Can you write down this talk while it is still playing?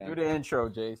the intro,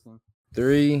 Jason.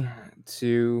 3,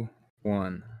 2,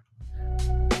 1.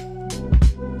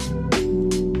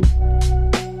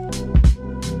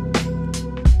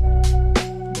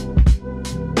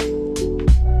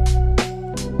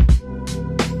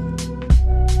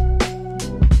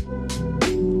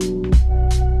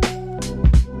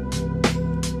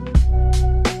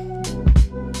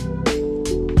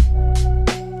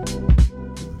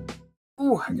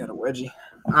 Ooh, I got a wedgie.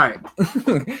 All right.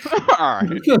 All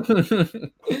right.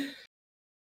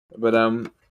 But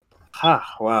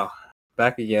wow,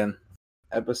 back again.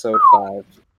 Episode 5.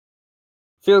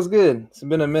 Feels good. It's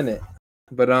been a minute.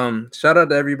 But shout out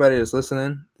to everybody that's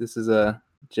listening. This is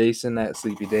Jason at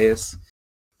Sleepy Deus.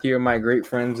 Here are my great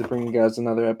friends to bring you guys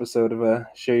another episode of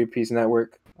Share Your Peace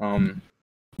Network.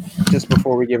 Just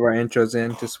before we give our intros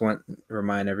in, just want to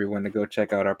remind everyone to go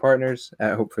check out our partners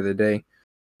at Hope for the Day.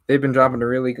 They've been dropping a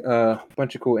really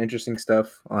bunch of cool, interesting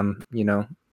stuff on,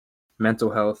 mental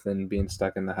health and being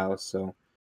stuck in the house. So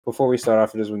before we start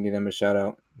off, I just want to give them a shout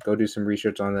out. Go do some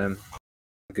research on them,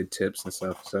 good tips and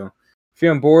stuff. So if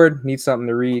you're on board, need something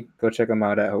to read, go check them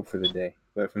out at Hope for the Day.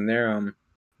 But from there,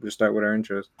 we'll start with our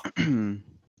intros.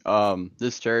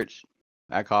 This church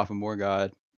at Coffin More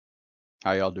God.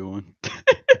 How y'all doing?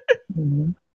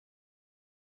 Mm-hmm.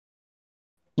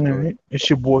 All right, it's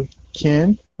your boy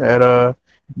Ken at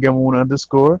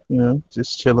Gamoon_,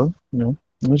 just chilling,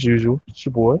 as usual. It's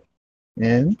your boy,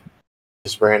 and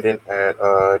it's Brandon at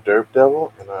Derp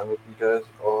Devil, and I hope you guys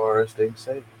are staying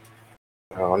safe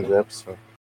on the episode.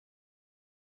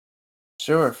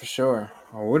 Sure, for sure.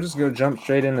 We'll just go jump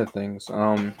straight into things.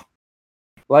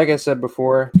 Like I said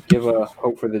before, give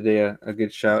Hope for the Day a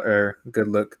good shout or good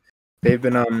look. They've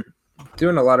been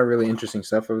doing a lot of really interesting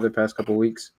stuff over the past couple of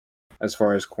weeks as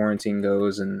far as quarantine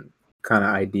goes and kind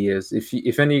of ideas.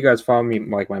 If any of you guys follow me,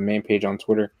 like my main page on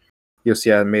Twitter, you'll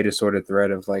see I made a sort of thread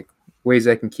of like ways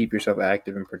that can keep yourself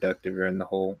active and productive during the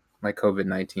whole like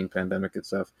COVID-19 pandemic and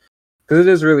stuff. Because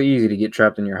it is really easy to get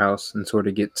trapped in your house and sort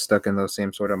of get stuck in those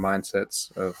same sort of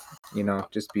mindsets of,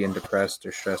 just being depressed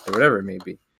or stressed or whatever it may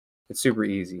be. It's super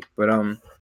easy. But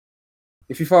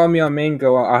if you follow me on main,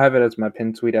 I'll have it as my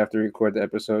pinned tweet after we record the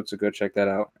episode, so go check that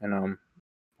out. And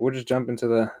we'll just jump into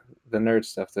the nerd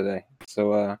stuff today.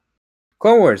 So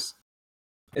Clone Wars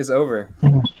is over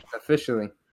officially.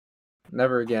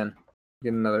 Never again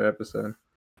get another episode.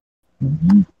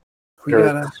 mm-hmm.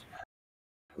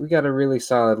 We got a really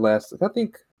solid last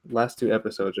 2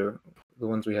 episodes are the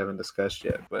ones we haven't discussed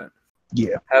yet, but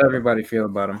yeah. How'd everybody feel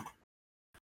about them?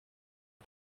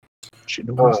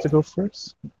 Who wants to go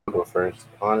first? I'll go first.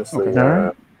 Honestly,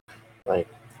 Okay. Like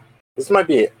this might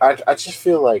be. I just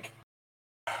feel like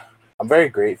I'm very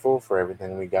grateful for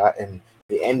everything we got, and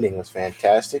the ending was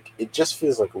fantastic. It just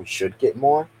feels like we should get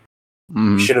more.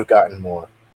 We should have gotten more,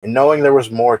 and knowing there was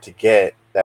more to get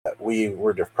that we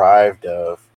were deprived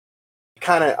of,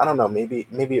 kind of, I don't know. Maybe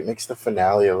it makes the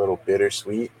finale a little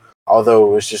bittersweet. Although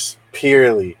it was just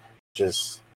purely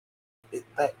just.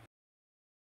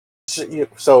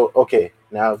 So, okay,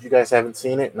 now if you guys haven't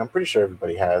seen it, and I'm pretty sure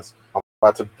everybody has, I'm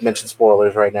about to mention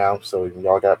spoilers right now, so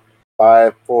y'all got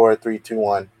 5, 4, 3, 2,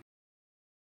 1.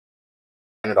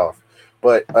 Turn it off.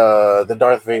 But the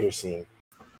Darth Vader scene,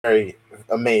 very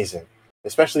amazing.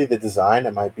 Especially the design.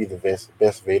 It might be the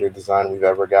best Vader design we've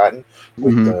ever gotten.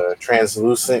 With the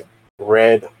translucent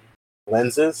red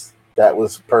lenses. That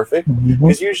was perfect.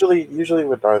 Because usually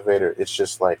with Darth Vader, it's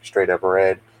just like straight up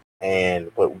red.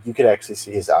 But you could actually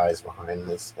see his eyes behind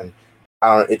this, and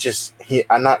I don't know.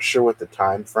 I'm not sure what the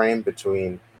time frame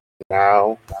between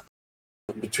the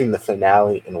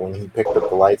finale and when he picked up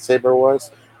the lightsaber was,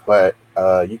 but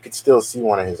you could still see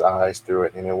one of his eyes through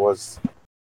it, and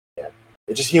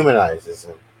it just humanizes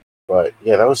him. But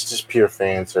yeah, that was just pure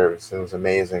fan service. It was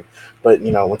amazing. But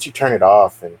once you turn it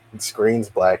off and the screen's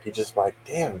black, you're just like,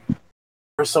 damn,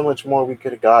 there's so much more we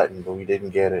could have gotten, but we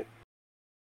didn't get it.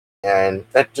 And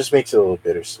that just makes it a little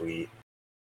bittersweet.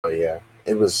 But yeah,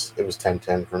 it was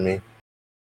 10-10 for me.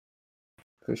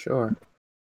 For sure.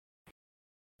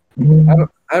 Mm-hmm.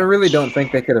 I really don't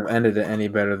think they could have ended it any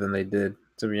better than they did,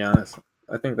 to be honest.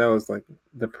 I think that was like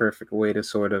the perfect way to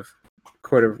sort of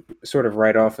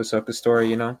write off Ahsoka's story,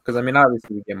 Because I mean,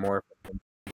 obviously we get more.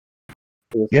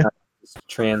 It was kind of just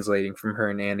translating from her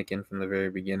and Anakin from the very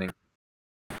beginning.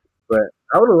 But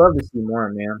I would have loved to see more,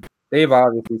 man. Dave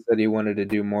obviously said he wanted to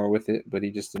do more with it, but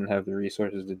he just didn't have the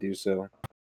resources to do so.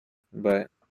 But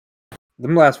the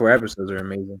last 4 episodes are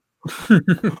amazing.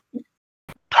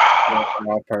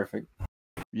 All perfect.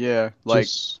 Yeah, like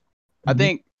I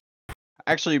think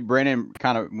actually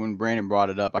when Brandon brought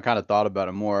it up, I kind of thought about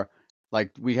it more.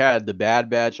 Like we had the Bad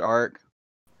Batch arc,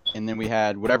 and then we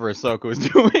had whatever Ahsoka was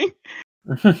doing,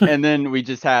 and then we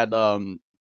just had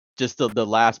just the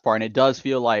last part, and it does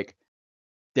feel like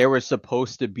there was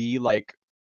supposed to be like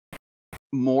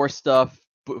more stuff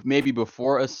maybe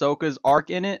before Ahsoka's arc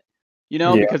in it, you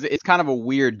know, Yeah. because it's kind of a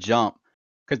weird jump.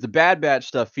 Because the Bad Batch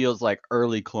stuff feels like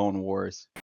early Clone Wars,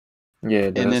 Yeah,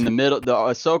 it does. and then the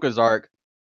Ahsoka's arc,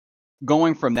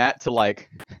 going from that to like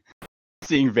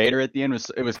seeing Vader at the end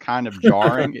was kind of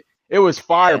jarring. It was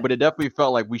fire, but it definitely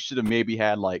felt like we should have maybe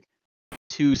had like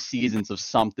 2 seasons of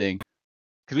something,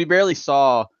 because we barely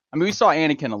saw. I mean, we saw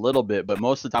Anakin a little bit, but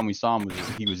most of the time we saw him was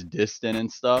just, he was distant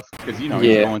and stuff, because you know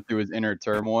he's Yeah. going through his inner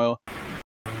turmoil.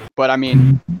 But I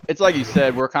mean, it's like you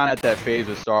said, we're kind of at that phase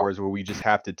of Star Wars where we just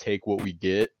have to take what we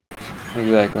get,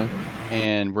 Exactly.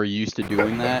 and we're used to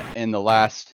doing that. And the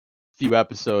last few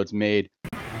episodes made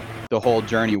the whole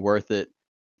journey worth it.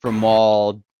 From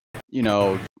Maul, you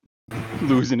know,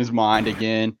 losing his mind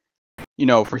again, you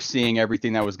know, for seeing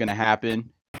everything that was going to happen,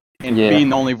 and Yeah. being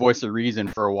the only voice of reason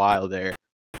for a while there.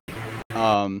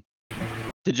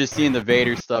 To just seeing the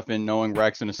Vader stuff and knowing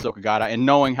Rex and Ahsoka got out, and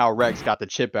knowing how Rex got the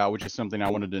chip out, which is something I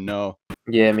wanted to know.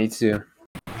 Yeah, me too.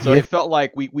 So Yeah. it felt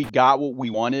like we got what we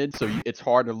wanted. So it's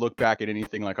hard to look back at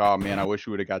anything like, oh man, I wish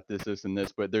we would have got this, and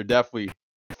this. But there definitely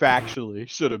factually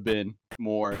should have been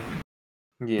more.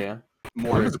 Yeah.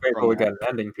 More. I'm just grateful from we that. got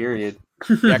an ending, period.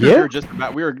 Yeah, 'cause Yeah.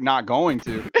 we were not going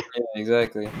to. Yeah,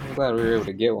 exactly. I'm glad we were able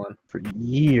to get one. For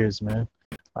years, man.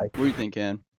 What do you think,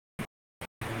 Ken?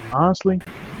 Honestly,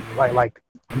 like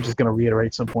I'm just gonna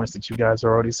reiterate some points that you guys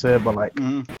already said, but like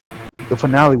the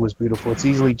finale was beautiful. It's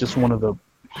easily just one of the,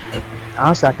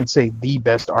 honestly, I can say the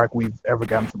best arc we've ever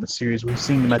gotten from a series. We've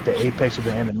seen them at the apex of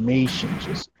the animation.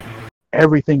 Just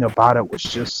everything about it was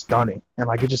just stunning, and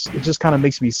like it just kind of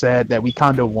makes me sad that we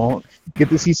kind of won't get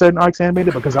to see certain arcs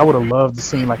animated, because I would have loved to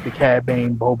see like the Cad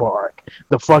Bane Boba arc,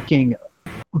 the fucking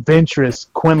Ventress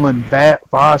Quinlan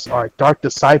Voss arc, Dark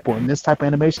Disciple, and this type of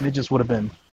animation. It just would have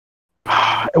been.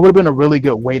 It would have been a really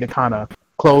good way to kind of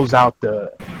close out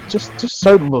the just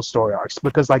certain little story arcs,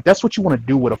 because like that's what you want to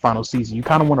do with a final season. You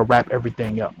kind of want to wrap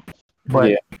everything up. But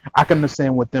Yeah. I can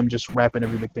understand with them just wrapping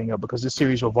everything up, because this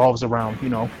series revolves around, you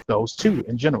know, those two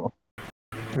in general.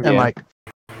 And like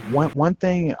one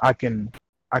thing I can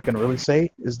really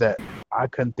say is that I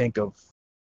couldn't think of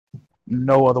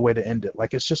no other way to end it.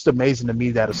 Like, it's just amazing to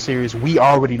me that a series we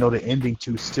already know the ending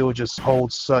to still just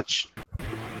holds such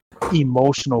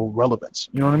emotional relevance.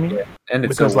 You know what I mean? and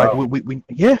it's Because so like well. we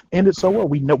ended so well.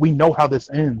 We know how this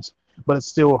ends, but it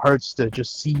still hurts to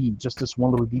just see just this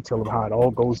one little detail of how it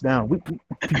all goes down. We've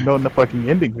known the fucking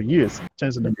ending for years,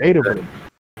 changing the data, but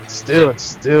it's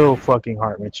still fucking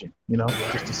heart wrenching. You know,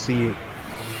 just to see it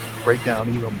break down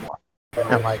even more.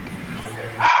 And like,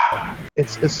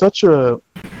 it's such a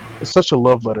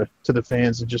love letter to the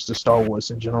fans and just to Star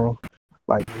Wars in general.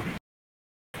 Like,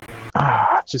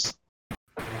 just.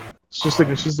 It's just like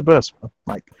it's just the best one.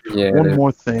 Like, Yeah, it one is.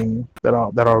 more thing that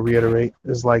I'll reiterate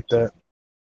is like that.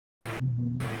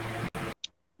 You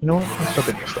know what? Let's talk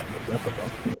about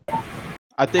that.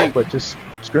 I think But just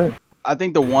it's great. I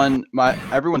think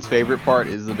everyone's favorite part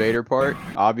is the Vader part,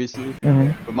 obviously.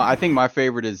 Mm-hmm. But I think my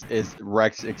favorite is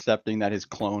Rex accepting that his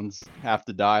clones have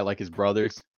to die, like his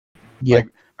brothers. Yeah. Like,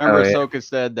 remember yeah. Ahsoka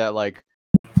said that like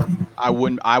I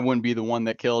wouldn't be the one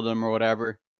that killed him or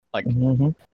whatever. Like, Mm-hmm.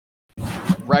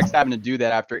 Rex having to do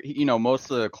that after, you know,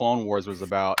 most of the Clone Wars was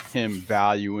about him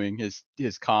valuing his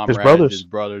comrades, his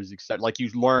brothers, etc. Like, you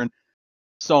learn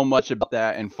so much about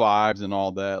that in Fives and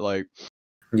all that. Like,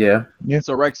 Yeah.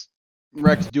 so Rex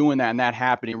doing that and that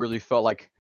happening really felt like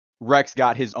Rex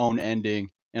got his own ending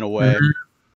in a way. Mhm.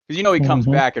 Because you know he comes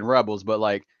Mhm. back in Rebels, but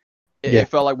like Yeah. it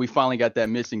felt like we finally got that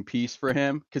missing piece for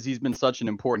him, because he's been such an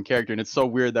important character, and it's so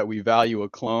weird that we value a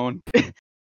clone.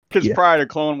 Because Yeah. prior to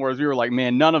Clone Wars, we were like,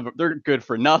 man, none of them, they're good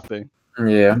for nothing.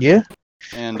 Yeah. Yeah,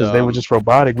 And because they were just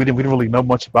robotic. We didn't really know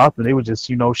much about them. They were just,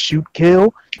 you know, shoot,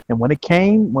 kill. And when it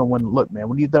came, when look, man,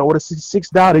 when the Order 66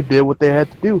 died, they did what they had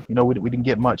to do. You know, we didn't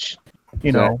get much,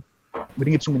 you know, we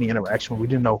didn't get too many interactions. We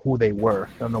didn't know who they were.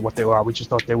 Don't know what they are. We just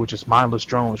thought they were just mindless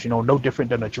drones, you know, no different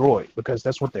than a droid, because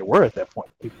that's what they were at that point.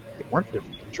 They weren't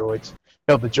different than droids.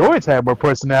 Hell, the droids had more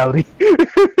personality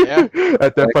Yeah.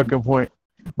 at that fucking point.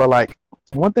 But like,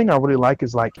 one thing I really like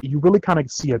is like you really kind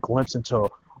of see a glimpse into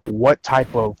what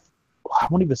type of, I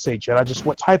won't even say Jedi, just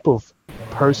what type of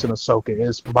person Ahsoka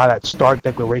is by that stark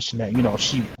declaration that, you know,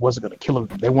 she wasn't going to kill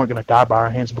them. They weren't going to die by her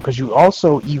hands, because you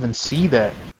also even see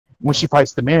that when she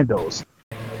fights the Mandos.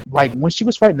 Like, when she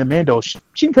was fighting the Mandos,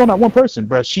 she didn't kill not one person,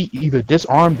 bro. She either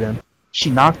disarmed them, she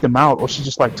knocked them out, or she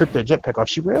just like took their jetpack off.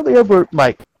 She rarely ever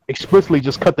like explicitly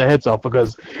just cut their heads off,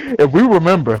 because if we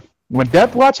remember, When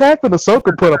Death Watch happened,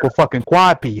 Ahsoka put up a fucking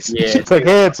quad piece. Yeah, she took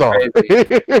heads off.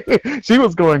 She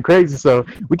was going crazy. So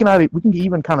we can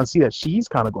even kind of see that she's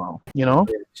kind of grown, you know,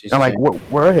 She's and like changed.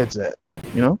 where her head's at,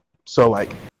 you know. So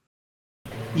like,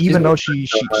 even though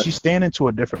she's standing to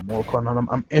a different moral code, and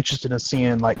I'm interested in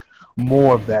seeing like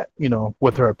more of that, you know,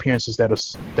 with her appearances that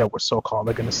we're so-called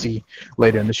they're gonna see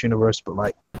later in this universe. But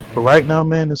like, for right now,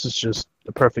 man, this is just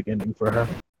the perfect ending for her,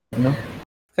 you know.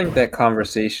 I think that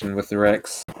conversation with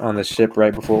Rex on the ship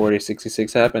right before Order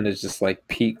 66 happened is just like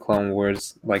peak Clone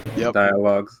Wars like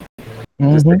dialogues.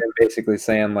 Just him basically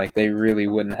saying like they really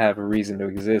wouldn't have a reason to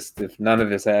exist if none of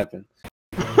this happened.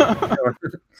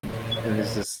 And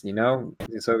it's just, you know,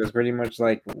 Ahsoka's pretty much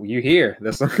like, you're here.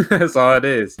 That's all it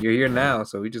is. You're here now,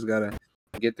 so we just gotta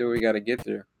get through what we gotta get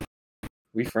through.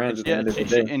 We friends at the end of the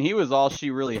day. And he was all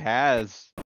she really has,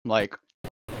 like,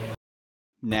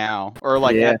 now. Or,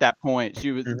 like, at that point.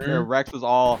 She was, Rex was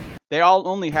all, they all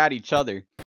only had each other.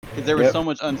 Because there was so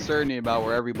much uncertainty about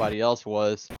where everybody else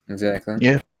was. Exactly.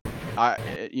 Yeah.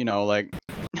 You know, like,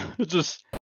 it's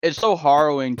so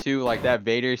harrowing, too, like, that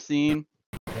Vader scene.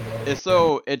 There's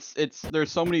so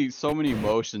many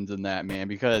emotions in that, man,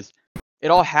 because it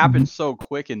all happened so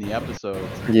quick in the episodes.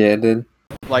 Yeah, it did.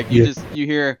 Like you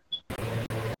hear,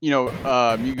 you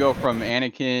know, you go from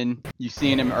Anakin, you've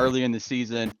seen him early in the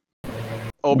season,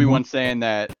 Obi-Wan saying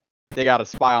that they got a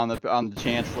spy on the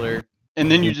Chancellor, and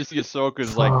then you just see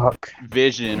Ahsoka's like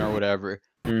vision or whatever,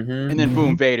 and then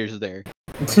boom, Vader's there.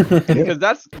 Because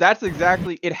that's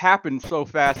exactly, it happened so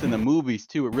fast in the movies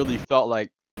too. It really felt like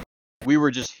we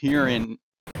were just hearing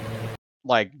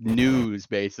like news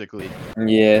basically.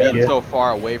 Yeah. Being so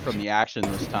far away from the action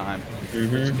this time.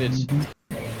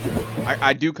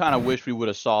 I do kind of wish we would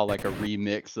have saw like a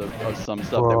remix of some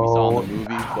stuff that we saw in the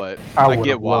movie, but I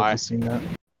get why.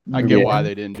 I get why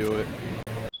they didn't do it.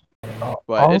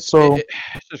 But also,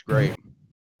 it's just great.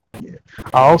 Yeah.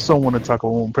 I also want to talk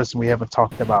about one person we haven't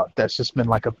talked about that's just been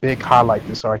like a big highlight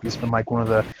this arc. It's been like one of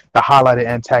the highlighted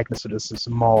antagonists of this is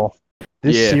Maul.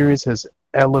 This series has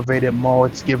elevated Maul.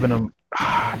 It's given him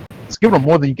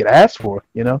more than you could ask for,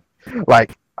 you know?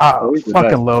 Like, I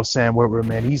fucking love Sam Witwer,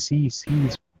 man.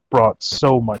 He's brought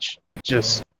so much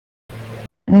just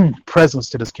presence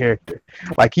to this character.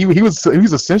 Like he was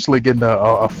essentially getting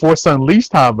a Force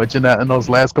Unleashed homage in those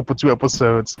last two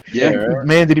episodes. Yeah, right.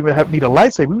 Man didn't even need a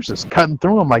lightsaber. We was just cutting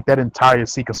through him. Like that entire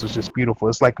sequence was just beautiful.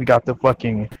 It's like we got the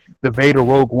Vader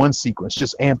Rogue One sequence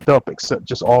just amped up, except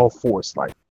just all Force.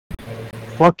 Like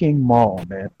fucking Maul,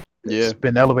 man. It's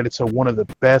been elevated to one of the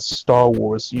best Star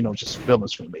Wars, you know, just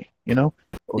villains for me. You know,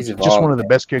 just one of the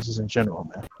best characters in general,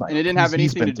 man. Like, and it didn't have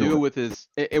anything to do with his.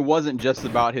 It wasn't just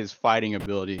about his fighting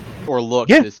ability or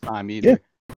looks this time either. Yeah.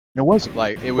 It wasn't.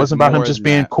 Like it wasn't about him just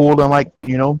being cool and like,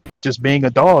 you know, just being a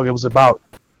dog. It was about,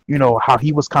 you know, how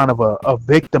he was kind of a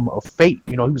victim of fate.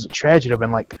 You know, he was a tragedy of,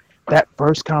 and like that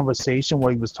first conversation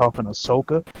where he was talking to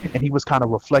Ahsoka and he was kind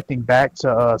of reflecting back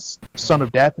to Son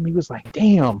of Dathom. He was like,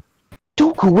 damn,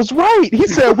 Dooku was right. He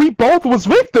said we both was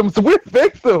victims. We're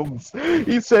victims.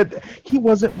 He said he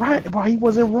wasn't right, but he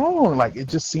wasn't wrong. Like,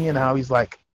 it's just seeing how he's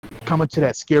like coming to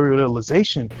that scary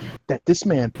realization that this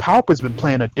man Palpa's been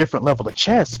playing a different level of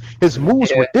chess. His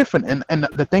moves were different, and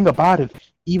the thing about it,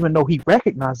 even though he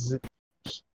recognizes it,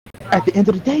 at the end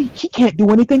of the day, he can't do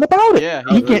anything about it. Yeah,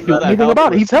 he can't do anything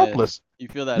about it. He's helpless. You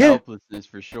feel that helplessness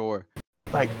for sure.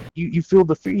 Like you feel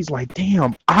the fear. He's like,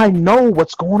 damn, I know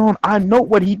what's going on. I know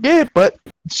what he did, but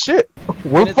shit,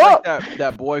 we're fucked. Like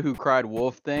that boy who cried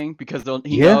wolf thing, because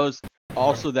he knows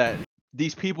also that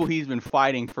these people he's been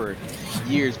fighting for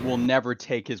years will never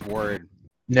take his word.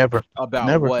 Never.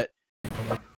 About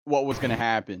what was gonna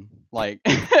happen. Like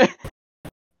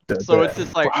so it's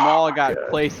just like Maul got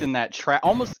placed in that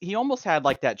he almost had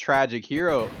like that tragic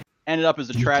hero, ended up as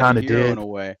a tragic hero in a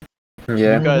way.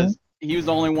 Yeah. Because he was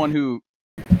the only one who,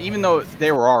 even though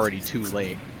they were already too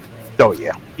late. Oh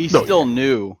yeah. He still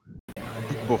knew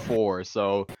before,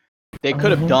 so they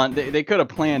could have done. They could have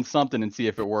planned something and see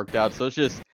if it worked out. So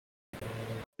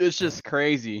it's just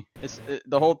crazy.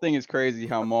 The whole thing is crazy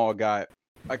how Maul got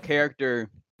a character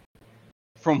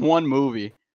from one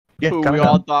movie who we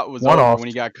all thought was over when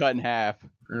he got cut in half.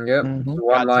 Yep.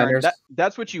 One-liners.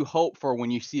 That's what you hope for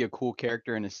when you see a cool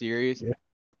character in a series. Yeah.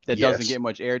 That doesn't get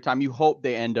much airtime. You hope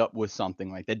they end up with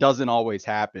something like that. Doesn't always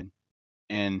happen,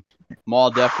 and Maul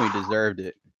definitely deserved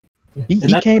it. He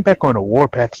came back on a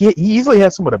warpath. He easily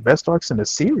had some of the best arcs in the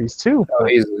series too. Oh,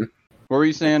 easily. What were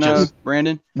you saying,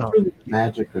 Brandon? No.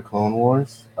 Magic the Clone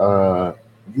Wars. You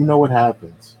know what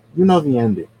happens. You know the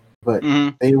ending, but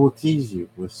they will tease you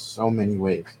with so many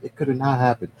ways. It could have not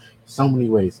happened. So many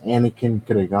ways. Anakin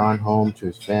could have gone home to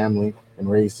his family.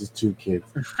 and raised his 2 kids.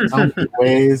 So many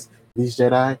ways these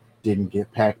Jedi didn't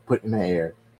get put in the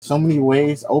air. So many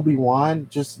ways Obi-Wan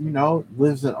just,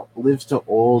 lives to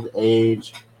old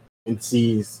age and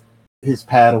sees his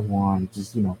Padawan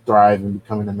just, thrive and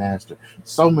becoming a master.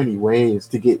 So many ways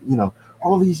to get,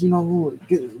 all these,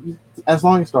 as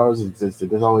long as Star Wars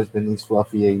existed, there's always been these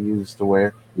fluffy AUs to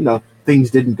where, things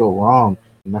didn't go wrong.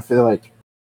 And I feel like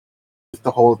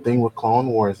the whole thing with Clone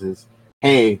Wars is,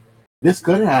 hey, this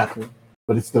could happen,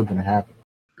 but it's still going to happen.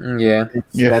 Yeah.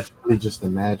 That's really just the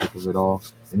magic of it all.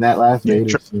 And that last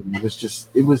Vader scene was just,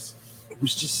 it was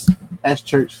just, as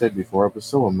Church said before, it was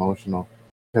so emotional.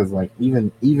 Because like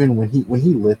even when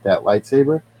he lit that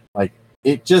lightsaber, like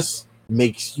it just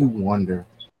makes you wonder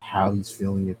how he's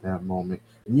feeling at that moment,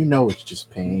 and it's just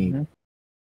pain.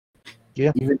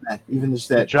 Yeah, even just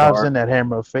that drives in that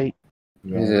hammer of fate.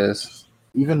 Yes.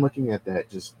 Even looking at that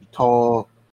just tall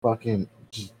fucking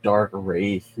just dark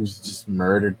wraith who's just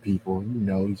murdered people,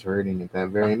 he's hurting at that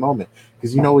very moment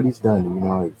because you know what he's done, and you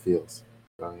know how it feels.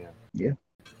 So yeah.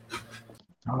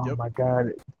 Oh my God!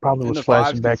 It probably And was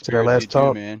flashing back to that last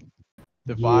talk. Man.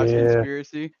 The Fives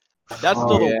conspiracy. That's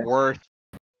still the worst.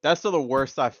 That's still the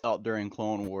worst I felt during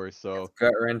Clone Wars. So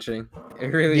gut wrenching. It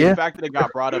really. The fact that it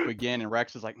got brought up again, and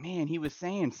Rex was like, "Man, he was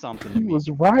saying something to me." He was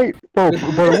right, bro.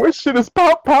 But what shit is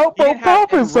Pop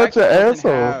is such an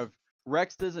asshole.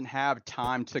 Rex doesn't have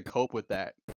time to cope with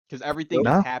that because everything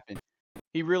just happened.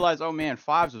 He realized, oh man,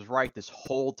 Fives was right this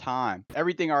whole time.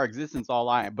 Everything, our existence, all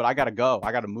lying. But I gotta go.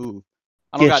 I gotta move.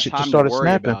 I don't got time to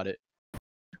worry about it.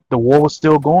 The war was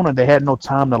still going, and they had no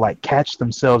time to like catch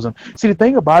themselves. And see, the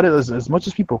thing about it is, as much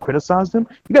as people criticize them,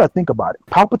 you gotta think about it.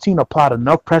 Palpatine applied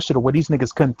enough pressure to where these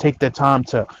niggas couldn't take their time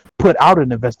to put out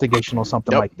an investigation or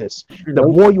something like this. The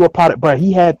more you applied it, bro,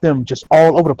 he had them just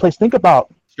all over the place. Think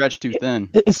about stretched too thin.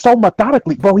 It's so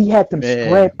methodically, bro. He had them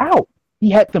spread out. He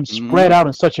had them spread out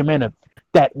in such a manner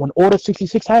that when Order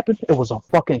 66 happened, it was a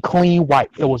fucking clean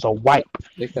wipe. It was a wipe.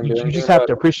 You just have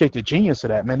to appreciate the genius of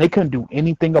that, man. They couldn't do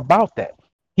anything about that.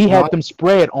 He had them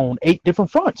spread on 8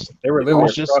 different fronts. They were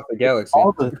literally across the galaxy.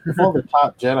 All the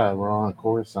top Jedi were on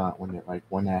Coruscant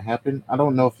when that happened. I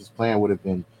don't know if his plan would have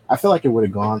been. I feel like it would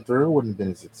have gone through. It wouldn't have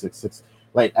been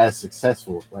as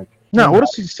successful. No, Order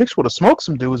 66 would have smoked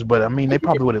some dudes, but I mean, they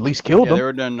probably would at least killed them. They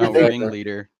would have done a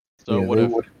ringleader, so it would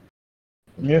have.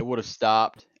 It would have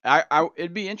stopped.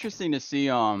 It'd be interesting to see.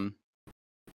 I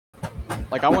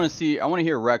want to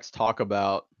hear Rex talk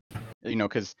about,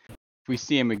 because if we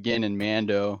see him again in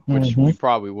Mando, which we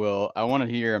probably will, I want to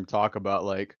hear him talk about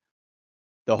like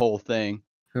the whole thing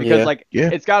because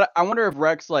it's got. I wonder if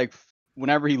Rex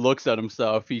whenever he looks at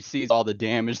himself, he sees all the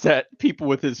damage that people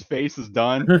with his face has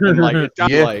done, and it's got,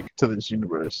 to this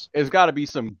universe. It's got to be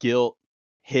some guilt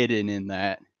hidden in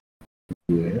that.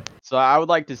 Yeah. So I would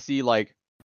like to see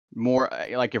more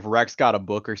if Rex got a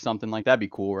book or something like that'd be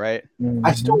cool, right?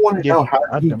 I still want to know how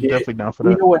I'm definitely down for that.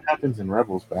 We know what happens in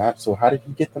Rebels, perhaps. So how did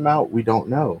he get them out? We don't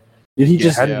know. Did he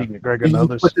just how did he get Greg and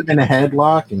others? Put them in a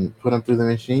headlock and put them through the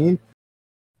machine?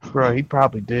 Bro, he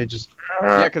probably did.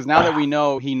 Because now that we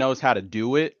know he knows how to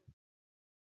do it,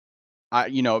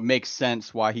 it makes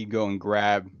sense why he'd go and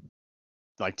grab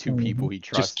 2 people he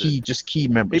trusted. Just key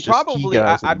members. He probably,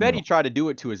 I bet he tried to do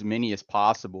it to as many as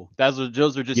possible. Those are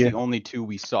just the only 2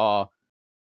 we saw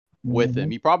with him.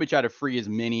 He probably tried to free as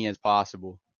many as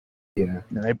possible. Yeah.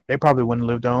 They probably wouldn't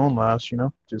live their own lives,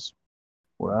 just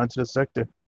went on to the sector.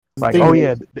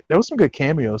 There was some good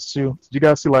cameos too. Did you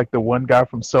guys see the one guy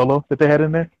from Solo that they had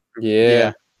in there?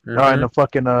 Yeah. In the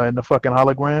fucking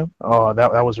hologram. Oh,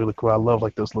 that was really cool. I love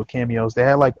those little cameos. They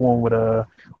had one with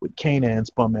Kanan's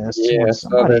bum ass too, and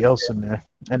somebody else in there,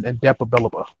 and Depa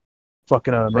Billaba.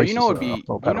 Fucking Bro, you know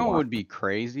what would be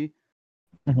crazy?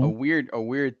 A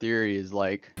weird theory is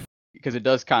because it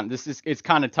does it's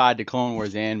kind of tied to Clone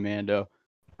Wars and Mando.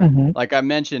 Like I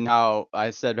mentioned how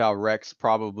Rex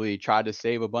probably tried to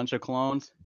save a bunch of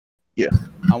clones. Yeah.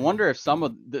 I wonder if some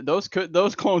of those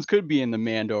clones could be in the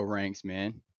Mando ranks,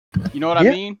 man. You know what I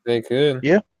mean? They could.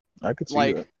 Yeah, I could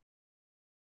see that.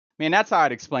 Man, that's how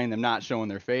I'd explain them not showing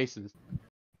their faces.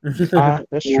 That's true.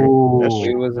 That's true.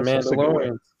 It was a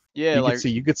Mandalorian. Yeah,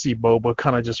 you could see Boba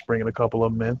kind of just bringing a couple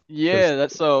of them in. Yeah,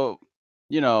 that's so.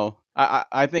 I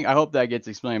hope that gets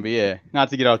explained. But yeah, not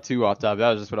to get out too off topic.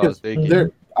 That was just what I was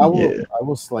thinking. I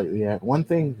will slightly add one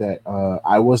thing that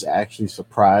I was actually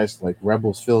surprised.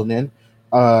 Rebels filled in.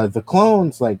 The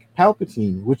clones,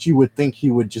 Palpatine, which you would think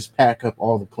he would just pack up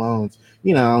all the clones,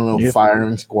 I don't know,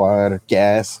 firing squad or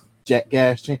gas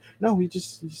chain. No, he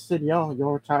just said, y'all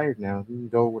are tired now. You can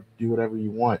go do whatever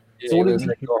you want. Yeah, so what did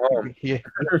he go home? Yeah.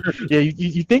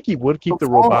 You think he would keep the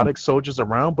robotic soldiers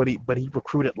around, but he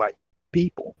recruited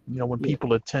people. When Yeah.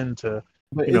 people tend to,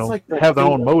 But it's like the have their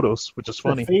fate own of- motives, which is the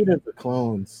funny. fate of the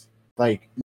clones. Like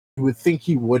you would think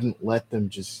he wouldn't let them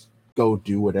just go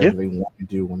do whatever they want to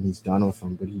do when he's done with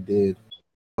them, but he did.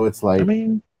 So it's like, I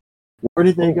mean, where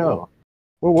did they go?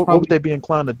 well, what probably- would they be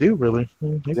inclined to do, really?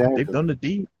 Exactly. They've done the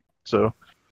deed. So,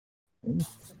 it's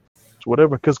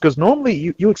whatever. Because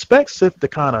normally you expect Sith to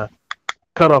kind of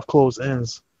cut off closed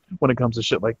ends when it comes to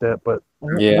shit like that. But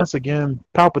Yeah. once again,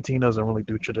 Palpatine doesn't really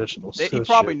do traditional He Sith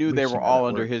probably shit. knew We've they seen were that all work.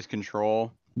 under his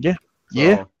control. Yeah. So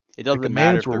Yeah. It doesn't matter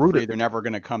commands if were they're free. rooted. They're never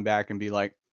going to come back and be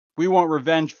like, we want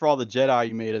revenge for all the Jedi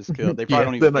you made us kill. They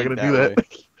probably they're don't not even gonna think do that way.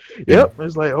 that. Yep.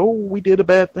 It's like, oh, we did a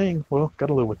bad thing. Well,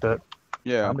 gotta live with that.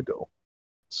 Yeah. Time to go.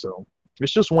 So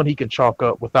it's just one he can chalk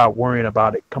up without worrying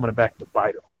about it coming back to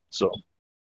bite him. So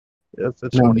that's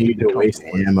No one he need can to waste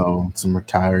comfortable with. ammo on some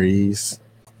retirees,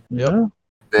 Yeah.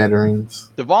 veterans.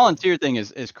 The volunteer thing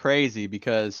is crazy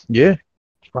because, Yeah.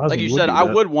 like you said, I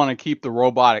would want to keep the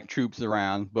robotic troops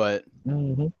around, but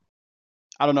Mm-hmm.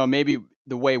 I don't know. Maybe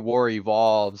the way war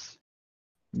evolves.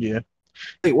 Yeah.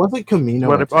 Wait, wasn't Camino?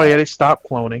 But attacked? oh yeah, they stopped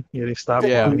cloning. Yeah, they stopped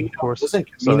Yeah. cloning, of course. Wasn't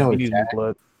So Camino he needed new attacked?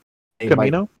 blood. They, like,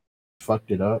 Camino?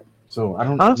 fucked it up. So I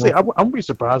don't Honestly, know. I'm be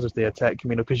surprised if they attack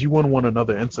Camino because you wouldn't want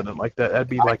another incident like that. That'd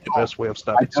be like the best way of I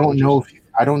stopping don't soldiers. know if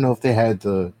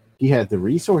he had the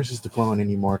resources to clone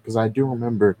anymore, because I do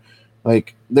remember,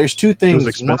 like, there's two things. One of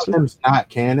expensive? them's not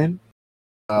canon.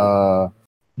 Of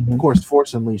Mhm. course,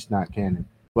 Force Unleashed not canon,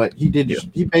 but he did. Yeah.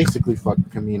 He basically fucked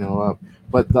Camino up.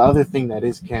 But the other thing that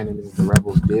is canon is the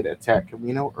rebels did attack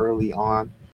Camino early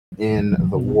on in the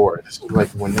Mhm. war. This was like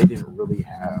when they didn't really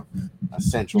have a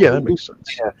central. Yeah, that makes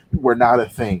sense. Yeah, were not a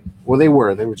thing. Well, they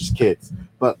were just kids,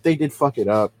 but they did fuck it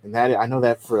up, and that I know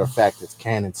that for a fact. It's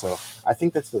canon, so I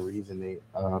think that's the reason they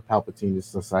Palpatine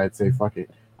just decided to say fuck it.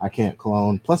 I can't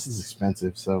clone. Plus, it's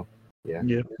expensive, so yeah.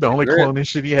 Yeah, the only Great. cloning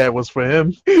shit he had was for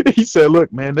him. He said,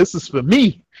 "Look, man, this is for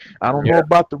me. I don't know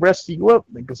about the rest of you up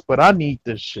niggas, but I need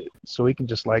this shit." So he can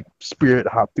just like spirit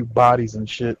hop through bodies and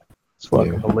shit. It's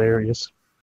fucking Yeah. hilarious.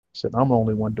 He said, "I'm the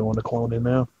only one doing the cloning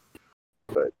now."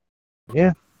 But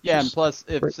yeah, Yeah, and Just plus,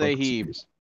 if great say fucking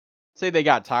say they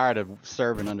got tired of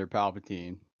serving under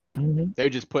Palpatine, series. they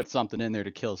would just put something in there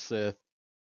to kill Sith.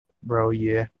 Bro,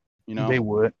 yeah, You know, they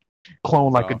would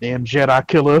clone like a So- damn Jedi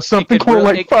killer or something. could Clone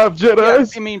really- like 5 yeah,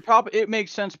 Jedis. I mean, it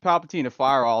makes sense for Palpatine to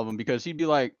fire all of them because he'd be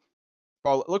like,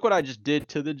 "Bro, look what I just did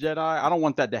to the Jedi. I don't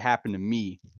want that to happen to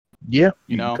me. Yeah,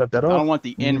 You can know, cut that I off. don't want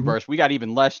the Mhm. inverse. We got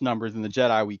even less numbers than the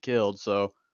Jedi we killed,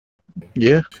 so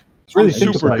Yeah, It's really I'm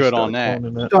super simple. good on that.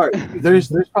 Start, there's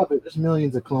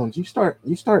millions of clones. You start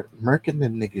murking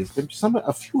them niggas. There's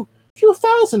a few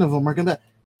thousand of them are gonna.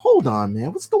 Hold on,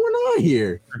 man. What's going on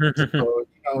here? So,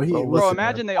 Bro, Bro, listen,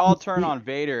 imagine they all turn on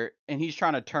Vader and he's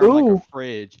trying to turn like Ooh. a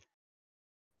fridge.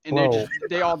 And Bro.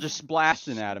 they all just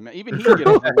blasting at him. Even he get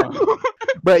overwhelmed.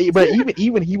 But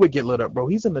even he would get lit up, bro.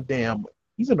 He's in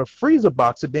a freezer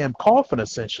box, a damn coffin,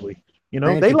 essentially. You know,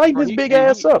 Man, they lighten Bro, his he- big and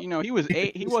ass up. You know, he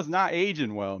was not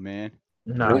aging well, man.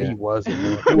 Nah, Yeah. he wasn't.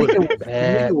 Man. It was Nigga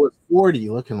bad. was 40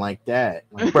 looking like that.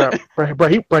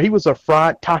 Like, He was a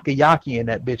fried takoyaki in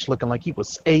that bitch, looking like he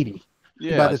was 80.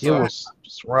 Yeah, By the It so- time- was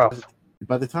just rough.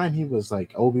 by the time he was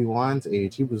like Obi-Wan's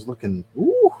age, he was looking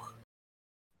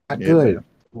not Yeah, good. man.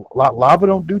 Lava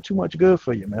don't do too much good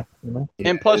for you, man. You know.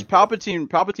 and plus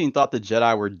Palpatine thought the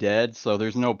Jedi were dead, so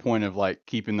there's no point of like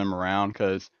keeping them around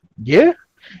because Yeah,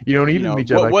 you don't need to be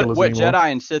Jedi what killers what anymore.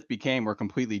 Jedi and Sith became were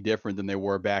completely different than they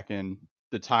were back in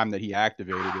the time that he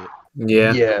activated it.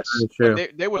 Yeah, Yes. that's true.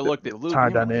 They would have looked at Luke.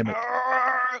 Time and he dynamic.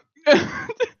 went,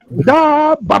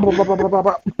 Ah, blah, blah, blah, blah, blah,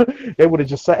 blah. They would have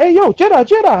just said, "Hey, yo, Jedi,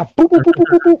 Jedi!" Boop, boop, boop,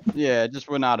 boop, boop, boop. yeah, it just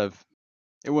would not have.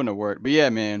 It wouldn't have worked. But yeah,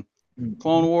 man, Mm.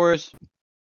 Clone Wars.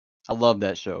 I love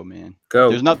that show, man. Go.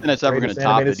 There's nothing that's ever Greatest gonna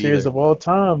top animated it series either. of all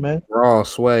time, man. Raw,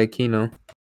 swag, Kino.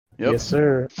 Yep. Yes,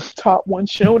 sir. Top one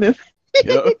shonen.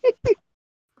 Yep.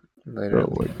 Later.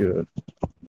 Oh my god.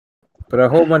 But a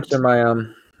whole bunch of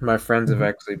my friends have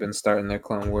actually been starting their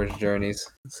Clone Wars journeys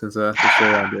since the show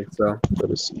ended. So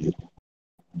Let us see it.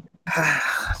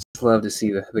 just love to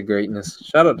see the greatness.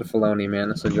 Shout out to Filoni, man.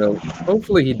 That's a goat.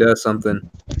 Hopefully he does something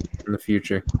in the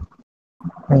future.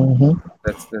 Mm-hmm.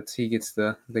 That's he gets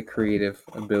the creative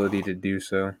ability to do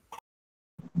so.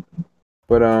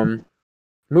 But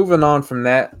moving on from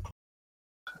that,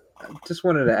 I just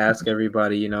wanted to ask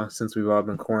everybody, you know, since we've all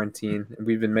been quarantined, and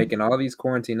we've been making all these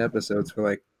quarantine episodes for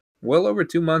like well over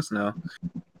 2 months now.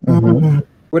 Mm-hmm.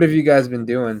 What have you guys been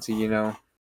doing to, you know,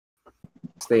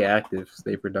 stay active,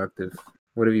 stay productive?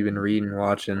 What have you been reading,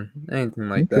 watching, anything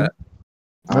like Okay. that?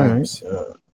 All right.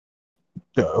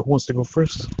 Who wants to go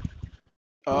first?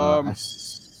 Um,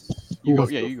 You go.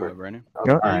 wants to Yeah, go you go, first? Brandon.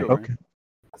 Yeah, All right. You go, okay.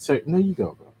 So no, you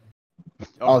go, bro.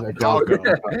 Oh, Okay, I'll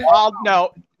okay.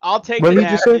 go. I'll take What the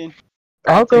did you say? napkin.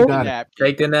 I'll I'll go. take the got it. napkin.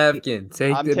 Take the napkin.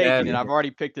 Take I'm the taking it. napkin. I've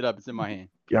already picked it up. It's in my hand.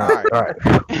 Yeah, All right. all right. Go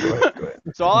ahead. Go ahead.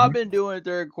 So all I've been doing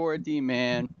during quarantine,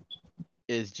 man,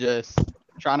 is just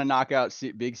trying to knock out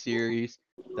big series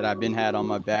that I've been had on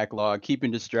my backlog, keeping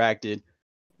distracted,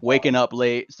 waking up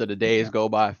late so the days go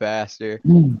by faster,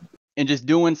 Mm. and just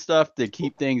doing stuff to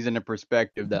keep things in a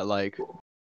perspective that, like,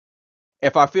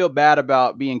 if I feel bad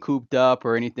about being cooped up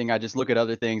or anything, I just look at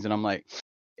other things and I'm like,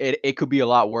 it could be a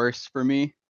lot worse for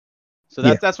me. So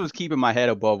Yeah. that's what's keeping my head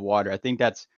above water. I think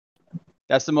that's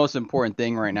the most important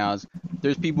thing right now. Is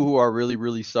there's people who are really,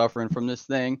 really suffering from this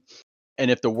thing,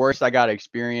 and if the worst I got to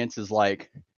experience is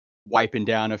like wiping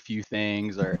down a few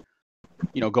things or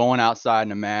going outside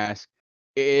in a mask,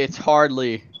 it's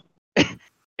hardly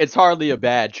it's hardly a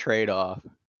bad trade-off.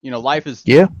 Life is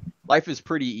Yeah.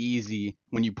 pretty easy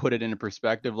when you put it into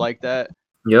perspective like that.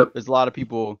 Yep. There's a lot of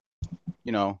people,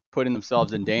 putting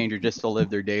themselves in danger just to live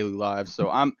their daily lives. So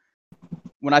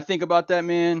when I think about that,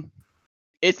 man,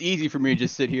 it's easy for me to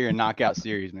just sit here and knock out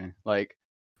series, man. Like,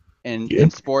 and Yeah.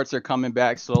 sports are coming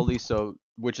back slowly, so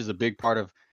which is a big part of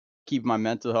keeping my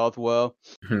mental health well.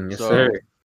 Yes, So sir.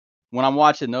 when I'm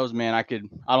watching those, man,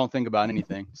 I don't think about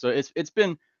anything. So it's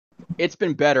been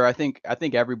better. I think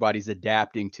everybody's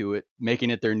adapting to it, making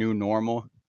it their new normal.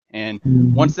 And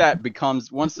Mhm.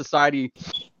 once society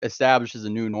establishes a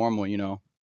new normal,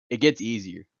 it gets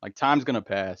easier. Like, time's gonna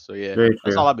pass. So yeah, Very that's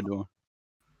true. all I've been doing.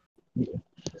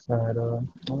 All right,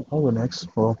 I'll go next.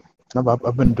 Well,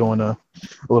 I've been doing a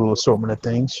little assortment of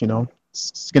things,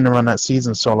 it's getting around that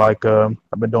season. So like, I've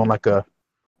been doing like a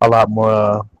lot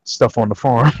more stuff on the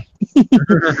farm.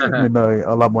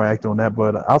 A lot more active on that.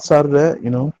 But outside of that,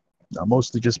 I've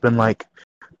mostly just been like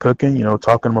cooking,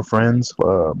 talking to my friends,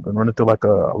 been running through like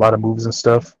a lot of movies and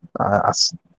stuff. I've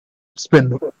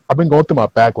been going through my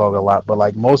backlog a lot, but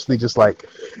like mostly just like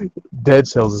Dead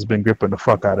Cells has been gripping the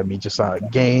fuck out of me. Just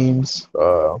games.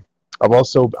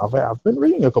 I've been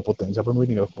reading a couple things. I've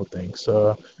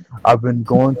been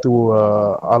going through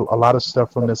a lot of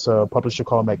stuff from this publisher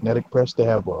called Magnetic Press. They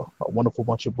have a wonderful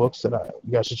bunch of books that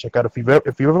you guys should check out. If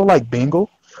you ever like Bingo,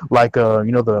 like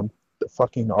the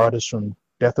fucking artist from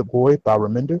Death of Boy by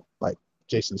Reminder, like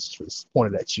Jason's just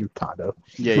pointed at you, kind of.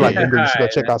 Yeah, If you like yeah. Bingo, you should go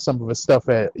check out some of his stuff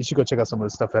at. You should go check out some of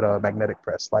his stuff at Magnetic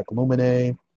Press, like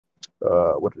Lumine.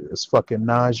 What is fucking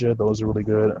Nausea? Those are really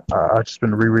good. I've just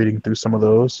been rereading through some of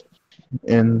those,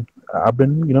 and I've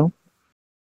been,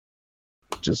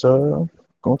 just going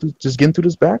through, just getting through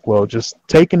this backlog, just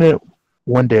taking it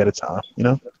one day at a time.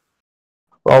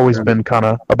 Always been kind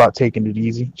of about taking it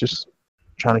easy, just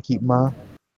trying to keep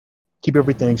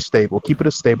everything stable, keep it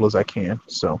as stable as I can.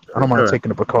 So I don't mind taking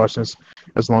the precautions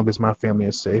as long as my family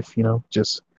is safe.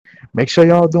 Just make sure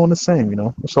y'all doing the same.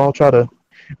 So I'll try to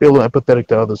be a little empathetic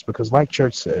to others because, like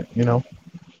Church said,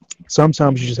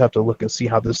 sometimes you just have to look and see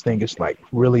how this thing is like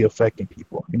really affecting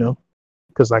people.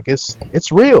 Because like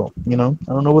it's real. I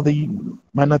don't know whether you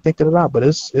might not think that or not, but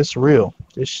it's real.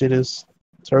 This shit is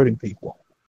hurting people.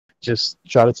 Just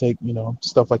try to take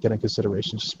stuff like that in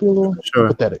consideration. Just be a little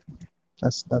empathetic.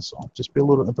 That's all. Just be a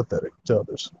little empathetic to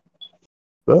others.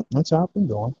 But that's how I've been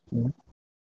going. One.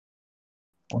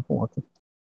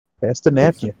 Pass the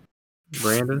napkin.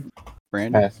 Brandon.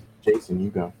 Pass. Jason,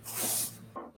 you go.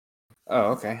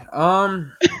 Oh, okay.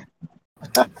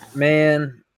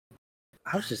 Man,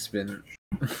 I've been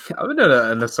doing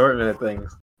an assortment of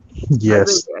things.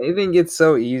 Yes. I think it's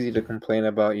so easy to complain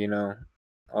about,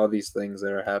 all these things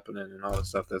that are happening and all the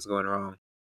stuff that's going wrong.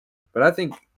 But I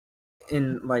think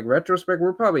in like retrospect,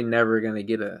 we're probably never gonna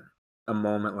get a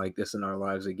moment like this in our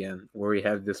lives again where we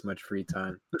have this much free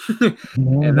time.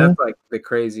 And that's like the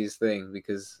craziest thing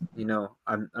because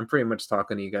I'm pretty much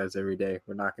talking to you guys every day.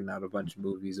 We're knocking out a bunch of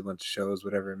movies, a bunch of shows,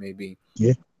 whatever it may be.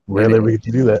 Yeah, rarely we get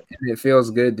to do that. And it feels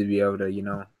good to be able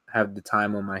to have the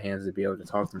time on my hands to be able to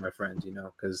talk to my friends,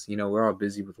 because we're all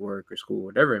busy with work or school,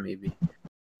 whatever it may be.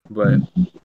 But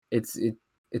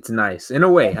it's nice in a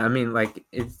way. I mean, like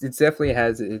it definitely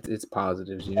has its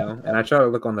positives, and I try to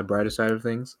look on the brighter side of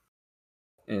things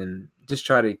and just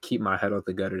try to keep my head out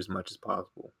the gutter as much as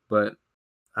possible. But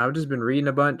I've just been reading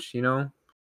a bunch,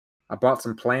 I bought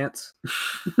some plants.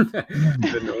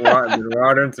 been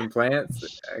watering some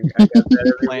plants. I got that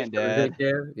every Plant dad.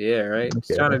 Yeah, right.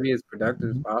 Just trying to be as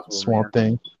productive as possible. Swamp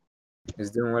thing.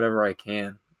 Just doing whatever I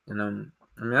can. And I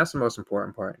mean that's the most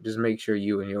important part. Just make sure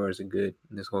you and yours are good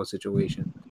in this whole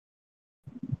situation.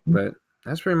 But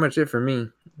that's pretty much it for me.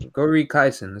 Go read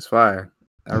Kaisen. It's fire.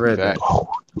 I read that. Oh,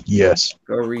 yes.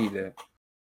 Go read that.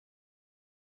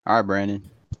 All right, Brandon.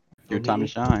 Your time to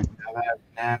shine. I have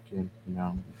a napkin,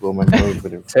 blow my nose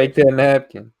with it. Take that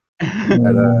napkin.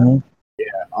 Mhm.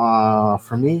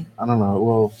 For me, I don't know.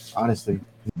 Well, honestly,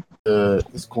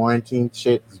 this quarantine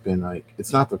shit has been like,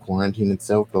 it's not the quarantine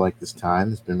itself, but like this time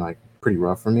has been like pretty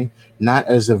rough for me. Not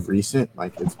as of recent,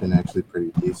 like it's been actually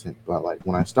pretty decent, but like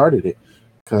when I started it,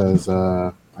 because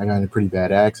I got in a pretty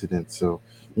bad accident. So,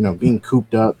 being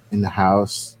cooped up in the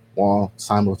house while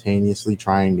simultaneously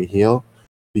trying to heal,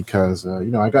 because,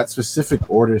 I got specific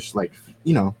orders, like,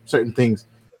 certain things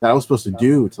that I was supposed to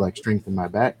do to like strengthen my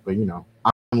back, but,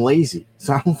 I'm lazy,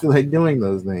 so I don't feel like doing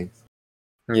those things.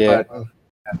 Yeah.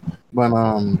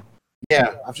 But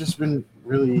yeah, I've just been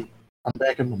really. I'm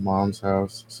back at my mom's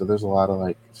house, so there's a lot of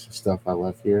like stuff I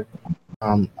left here.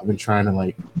 I've been trying to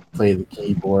like play the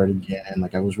keyboard again.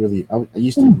 Like I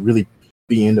used to really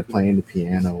be into playing the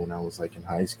piano when I was like in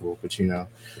high school. But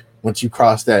once you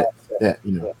cross that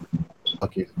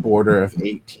fucking border of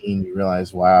 18, you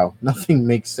realize, wow, nothing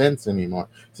makes sense anymore.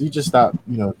 So you just stop,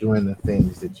 doing the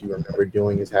things that you remember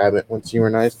doing as habit once you were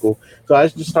in high school. So I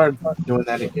just started doing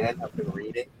that again. I've been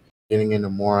reading, getting into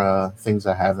more things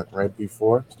I haven't read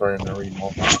before, starting to read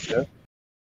more manga.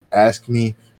 Ask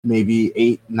me maybe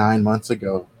 8-9 months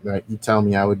ago that you tell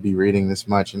me I would be reading this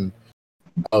much and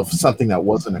of something that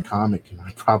wasn't a comic, and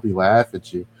I'd probably laugh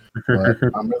at you. But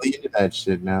I'm really into that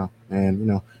shit now,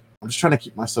 and I'm just trying to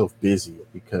keep myself busy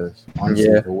because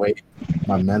honestly, the way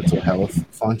my mental health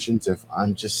functions, if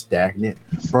I'm just stagnant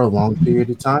for a long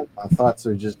period of time, my thoughts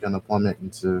are just gonna plummet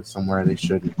into somewhere they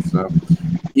shouldn't. So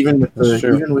even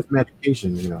with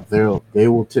medication, they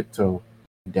will tiptoe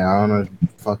down a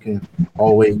fucking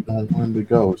hallway you don't want them to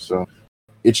go. So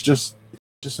it's just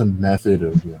a method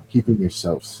of keeping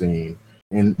yourself sane.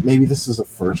 And maybe this is a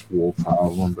first world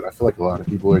problem, but I feel like a lot of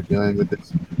people are dealing with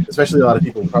this, especially a lot of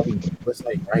people probably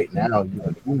listening right now.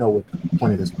 You know what the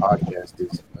point of this podcast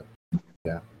is. But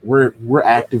yeah, we're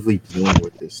actively dealing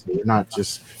with this. We're not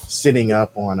just sitting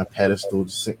up on a pedestal,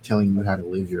 just telling you how to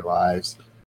live your lives.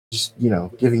 Just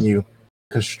giving you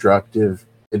constructive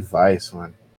advice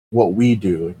on what we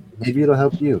do. Maybe it'll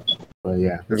help you. But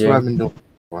yeah, that's what I've been doing.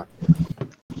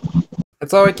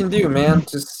 That's all we can do, man.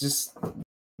 Just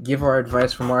give our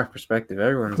advice from our perspective.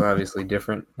 Everyone's obviously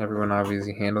different. Everyone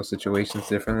obviously handles situations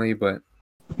differently, but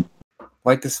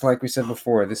like we said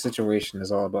before, this situation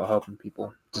is all about helping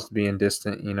people. Just being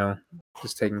distant,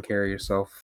 just taking care of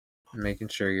yourself, and making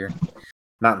sure you're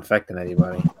not infecting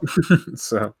anybody.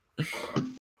 So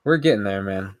we're getting there,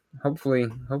 man. Hopefully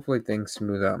things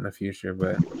smooth out in the future,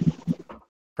 but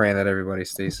praying that everybody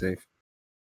stays safe.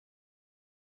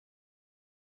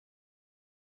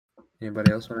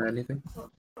 Anybody else want to add anything?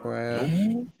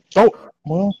 Oh,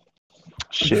 well,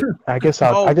 shit. I guess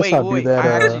I'll do that.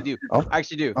 I actually do. Oh. I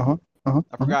actually do. I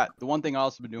forgot. The one thing I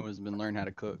also been doing has been learn how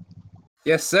to cook.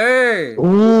 Yes, sir.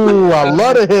 Ooh, I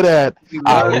love to hear that.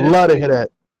 I love to hear that.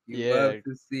 You love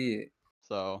to see it.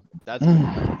 So that's been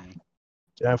fun.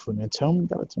 Definitely, man. Tell me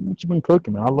what you've been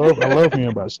cooking, man. I love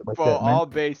hearing about shit like Bro, that, man. all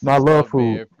basic I love stuff,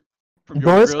 food. man.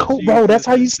 Bro, it's cool, bro. That's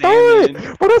how you start.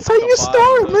 Bro, that's how you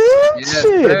start, man. Yes, Shit.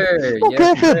 sir.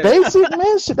 Okay, if basic,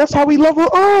 man. Shit, that's how we level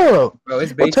up. Bro,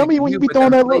 it's basic. Tell me when you be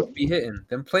throwing that plates be hitting.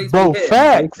 Them plates bro, be hitting.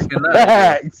 Facts.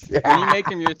 When you make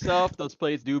them yourself, those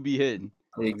plates do be hitting.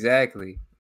 Exactly.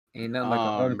 Ain't nothing like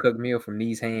a home cooked meal from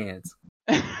these hands.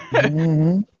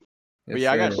 Mm-hmm. But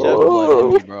yeah, I got chef blood in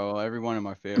me, bro. Every one of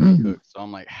my family cooks, so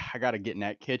I'm like, I gotta get in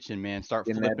that kitchen, man. Start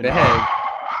flipping.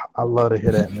 I love to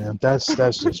hear that, man. That's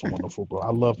just wonderful, bro.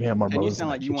 I love hearing my brothers. And you sound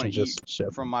like you want to eat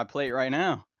chef from my plate right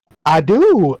now. I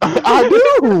do. I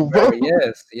do. Bro,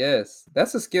 yes.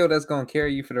 That's a skill that's gonna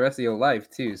carry you for the rest of your life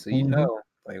too. So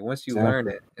like once you learn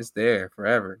it, it's there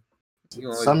forever.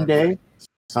 Someday,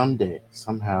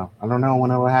 somehow, I don't know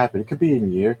when it will happen. It could be in a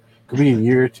year. It could be a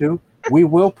year or two. We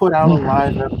will put out a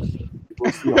live episode.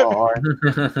 We'll see all our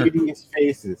hideous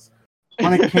faces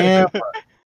on a camera,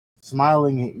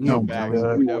 smiling at you. We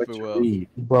definitely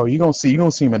will. Bro, you gonna see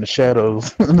him in the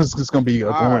shadows. It's just gonna be a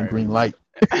glowing green light.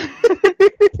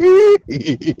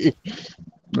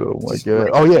 Oh my god!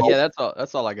 Oh yeah. Yeah,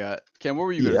 that's all I got. Ken, what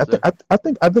were you gonna say? I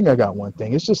think I got one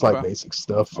thing. It's just like basic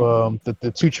stuff.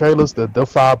 The two trailers, the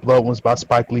Five Blood ones by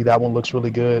Spike Lee, that one looks really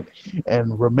good.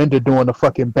 And Reminder doing the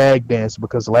fucking bag dance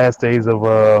because Last Days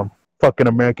of fucking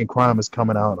American Crime is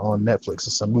coming out on Netflix.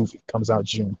 It's a movie. Comes out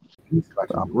June.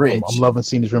 I'm loving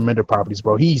seeing his Reminder properties,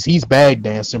 bro. He's bag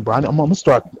dancing, bro. I'm gonna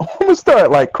start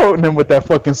like quoting him with that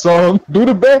fucking song. Do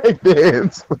the bag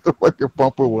dance with the fucking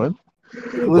bumper one.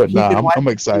 Look, but nah, I'm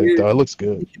excited though. It looks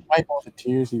good. He can wipe all the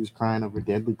tears he was crying over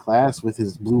Deadly Class with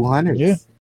his Blue Hunters. Yeah,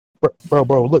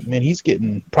 bro. Look, man, he's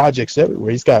getting projects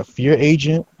everywhere. He's got Fear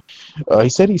Agent. He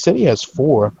said he has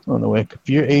 4 on the way.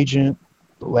 Fear Agent,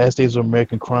 The Last Days of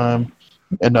American Crime,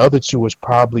 and the other 2 was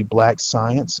probably Black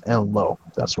Science and Low.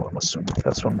 That's what I'm assuming.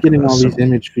 That's what I'm Getting all these assuming.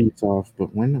 image feeds off,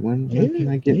 but when can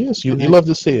I get? Yes, you love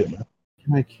to see it, man.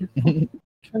 Can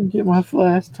I get my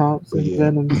Flash Thompson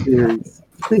Venom series?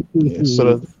 That's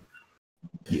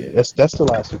the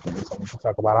last 2 things I'm going to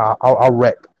talk about. I'll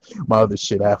wreck my other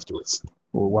shit afterwards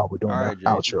while we're doing the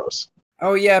outros.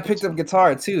 Oh yeah, I picked up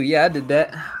guitar too. Yeah, I did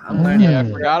that. I'm learning. Yeah,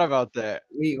 I forgot about that.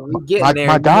 We getting there.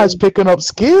 My guy's picking up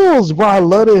skills, bro. I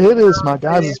love to hear this. My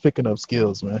guys is picking up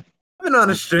skills, man. I've been on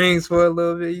the strings for a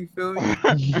little bit. You feel me?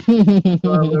 I've been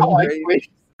on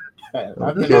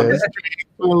the strings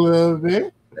for a little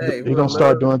bit. Hey, you gonna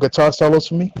start doing guitar solos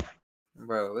for me?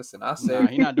 Bro, listen, I said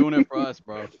He's not doing it for us,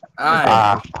 bro. You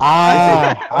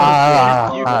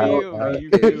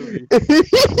feel me.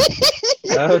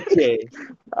 Okay.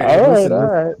 All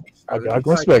right. I can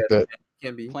respect that.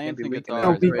 Plants and No,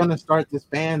 guitars. we're gonna start this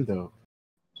band though.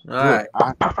 All right.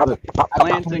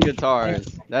 Plants and guitars.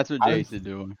 That's what Jason's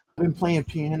doing. I've been playing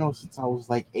piano since I was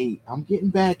like 8. I'm getting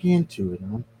back into it.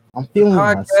 I'm feeling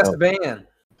myself. Podcast band.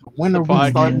 When are we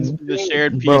starting The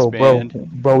shared peace band.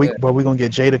 Bro, we gonna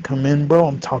get Jay to come in, bro.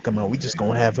 I'm talking about we just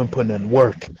gonna have him putting in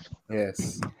work.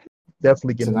 Yes.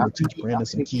 Definitely getting him I'm to teach Brandon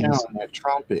some keys. on that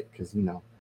trumpet because I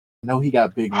know he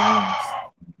got big rhymes.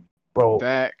 Bro,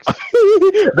 Facts.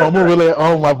 bro, I'm really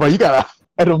my bro. You gotta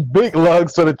have them big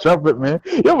lugs for the trumpet, man.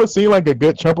 You ever seen like a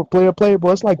good trumpet player play,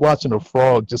 bro? It's like watching a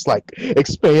frog just like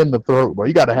expand the throat, bro.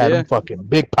 You gotta have them fucking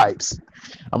big pipes.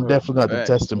 I'm definitely gonna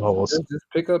test them holes. Just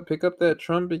pick up that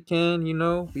trumpet can, we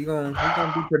gonna be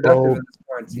productive in this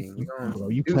quarantine. Bro,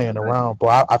 you playing around,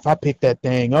 bro. If I pick that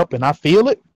thing up and I feel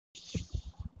it,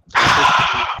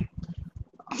 I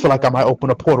feel like I might open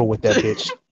a portal with that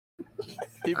bitch.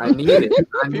 I need it.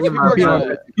 I need my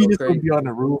brother. He's just gonna be on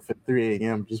the roof at 3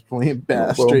 a.m. just playing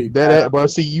bass Bro, straight. bro,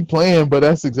 see you playing, but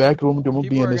that's exactly what I'm doing.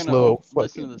 People Be in are this gonna little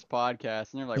listen to fucking. this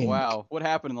podcast and they're like, "Wow, what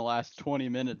happened in the last 20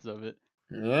 minutes of it?"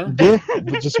 Yeah.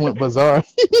 It just went bizarre.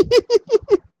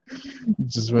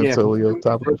 Just went totally on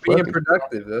top of the being fucking.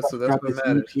 productive. That's what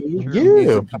matters.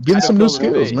 Yeah, getting some new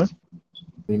skills, man.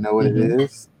 You know what it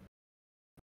is?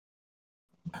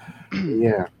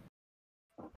 Yeah.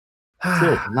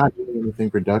 I'm not doing anything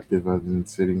productive other than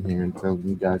sitting here and telling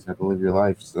you guys how to live your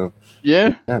life. So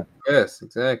yeah. Yes,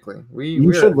 exactly. We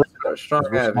should listen. are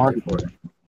strong advocate for it.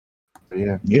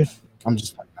 Yeah. I'm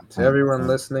just to everyone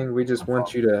listening. We just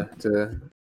want you to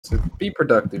be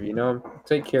productive.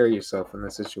 Take care of yourself in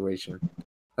this situation.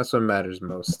 That's what matters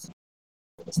most.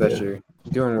 It's that you're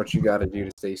doing what you got to do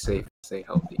to stay safe, stay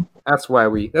healthy. That's why I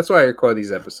record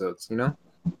these episodes.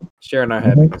 Sharing our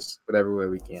happiness whatever way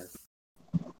we can.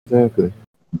 Exactly.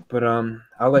 But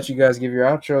I'll let you guys give your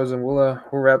outros and we'll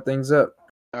wrap things up.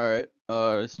 All right.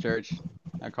 This church,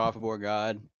 that coffee board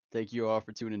God. Thank you all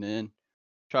for tuning in.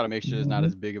 Try to make sure there's not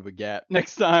as big of a gap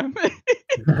next time.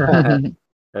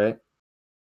 Right.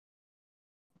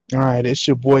 All right, it's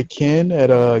your boy Ken at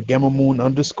Gamma Moon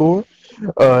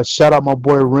 _. Shout out my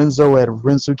boy Renzo at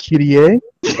Renzo QDA.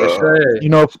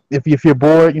 If you're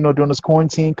bored, during this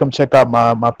quarantine, come check out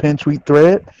my pin tweet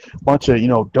thread. Bunch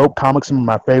of dope comics, some of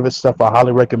my favorite stuff. I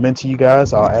highly recommend to you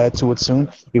guys. I'll add to it soon.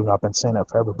 Even though I've been saying that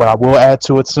forever, but I will add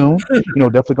to it soon.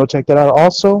 Definitely go check that out.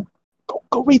 Also,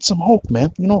 go read some Hulk,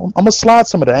 man. I'm gonna slide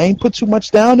some of that. I ain't put too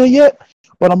much down there yet,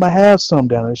 but I'm gonna have some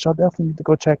down there. So y'all definitely need to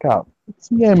go check out.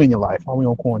 Some game in your life while we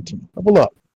on quarantine. Level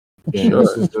up.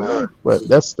 Yeah, but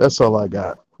that's all I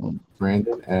got.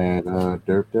 Brandon at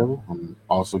Derp Devil. I'm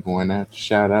also going to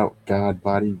shout out God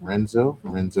Body Renzo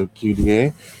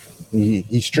QDA.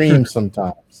 He streams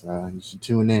sometimes. You should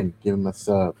tune in, give him a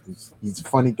sub. He's a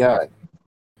funny guy.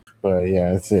 But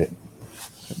yeah, that's it.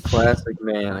 A classic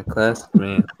man.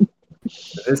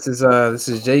 This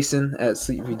is Jason at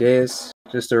Sleepy Days.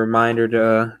 Just a reminder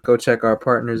to go check our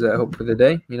partners at Hope for the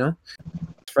Day.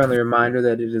 Friendly reminder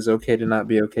that it is okay to not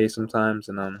be okay sometimes,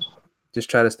 and just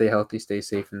try to stay healthy, stay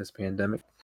safe in this pandemic.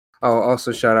 I'll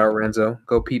also shout out Renzo.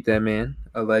 Go peep that man,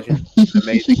 a legend,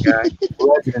 amazing guy.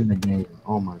 Legend in the game.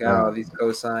 Oh my god. Got all these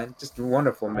cosigns. Just a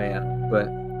wonderful man. But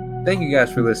thank you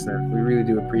guys for listening. We really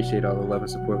do appreciate all the love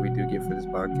and support we do get for this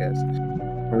podcast.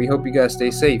 And we hope you guys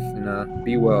stay safe and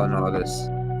be well in all this.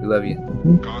 We love you.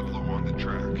 Godlow on the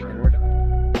track.